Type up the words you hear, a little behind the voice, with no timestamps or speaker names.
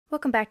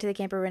Welcome back to the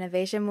camper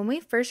renovation. When we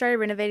first started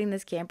renovating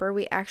this camper,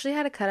 we actually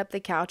had to cut up the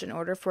couch in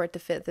order for it to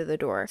fit through the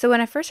door. So when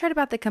I first heard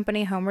about the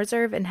company Home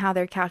Reserve and how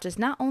their couches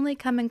not only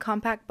come in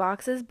compact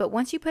boxes, but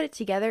once you put it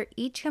together,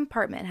 each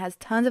compartment has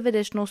tons of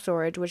additional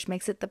storage, which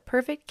makes it the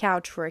perfect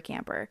couch for a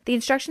camper. The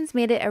instructions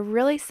made it a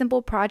really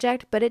simple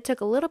project, but it took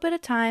a little bit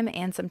of time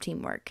and some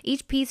teamwork.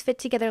 Each piece fit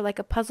together like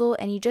a puzzle,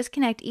 and you just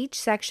connect each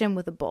section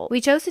with a bolt. We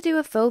chose to do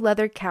a faux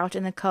leather couch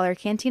in the color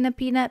Cantina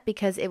Peanut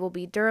because it will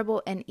be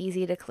durable and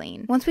easy to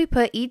clean. Once we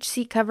put each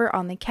seat cover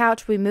on the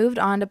couch, we moved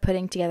on to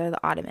putting together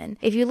the ottoman.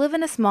 If you live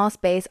in a small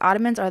space,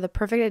 ottomans are the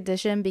perfect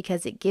addition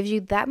because it gives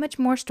you that much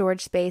more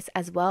storage space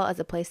as well as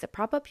a place to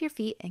prop up your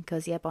feet and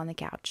cozy up on the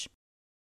couch.